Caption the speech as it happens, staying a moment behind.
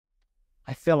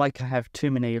I feel like I have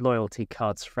too many loyalty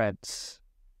cards, Fred.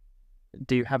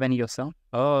 Do you have any yourself?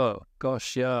 Oh,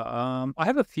 gosh, yeah. I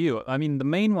have a few. I mean, the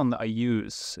main one that I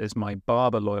use is my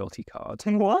barber loyalty card.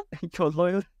 What?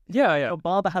 Yeah. Your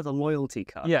barber has a loyalty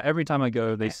card? Yeah, every time I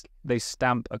go, they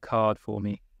stamp a card for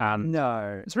me. And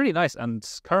No. it's really nice. And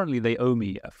currently they owe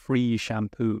me a free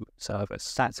shampoo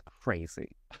service. That's crazy.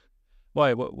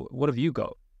 Why? What have you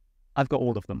got, I've got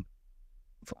all of them.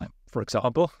 for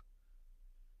example?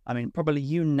 I mean, probably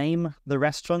you name the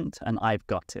restaurant and I've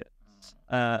got it.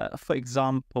 For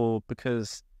example,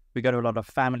 because we go to a lot of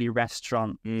family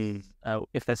restaurants,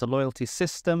 if there's a loyalty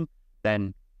system,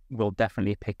 then we'll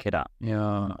definitely pick it up.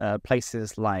 Yeah.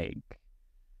 Places like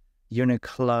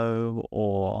Uniqlo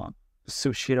or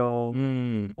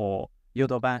Sushiro or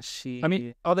Yodobashi. I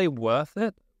mean, are they worth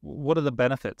it? What are the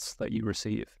benefits that you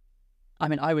receive? I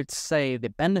mean, I would say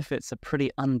the benefits are pretty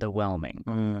underwhelming.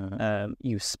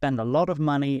 You spend a lot of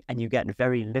money and you get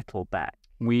very little back.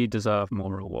 We deserve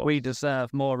more rewards. We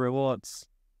deserve more rewards.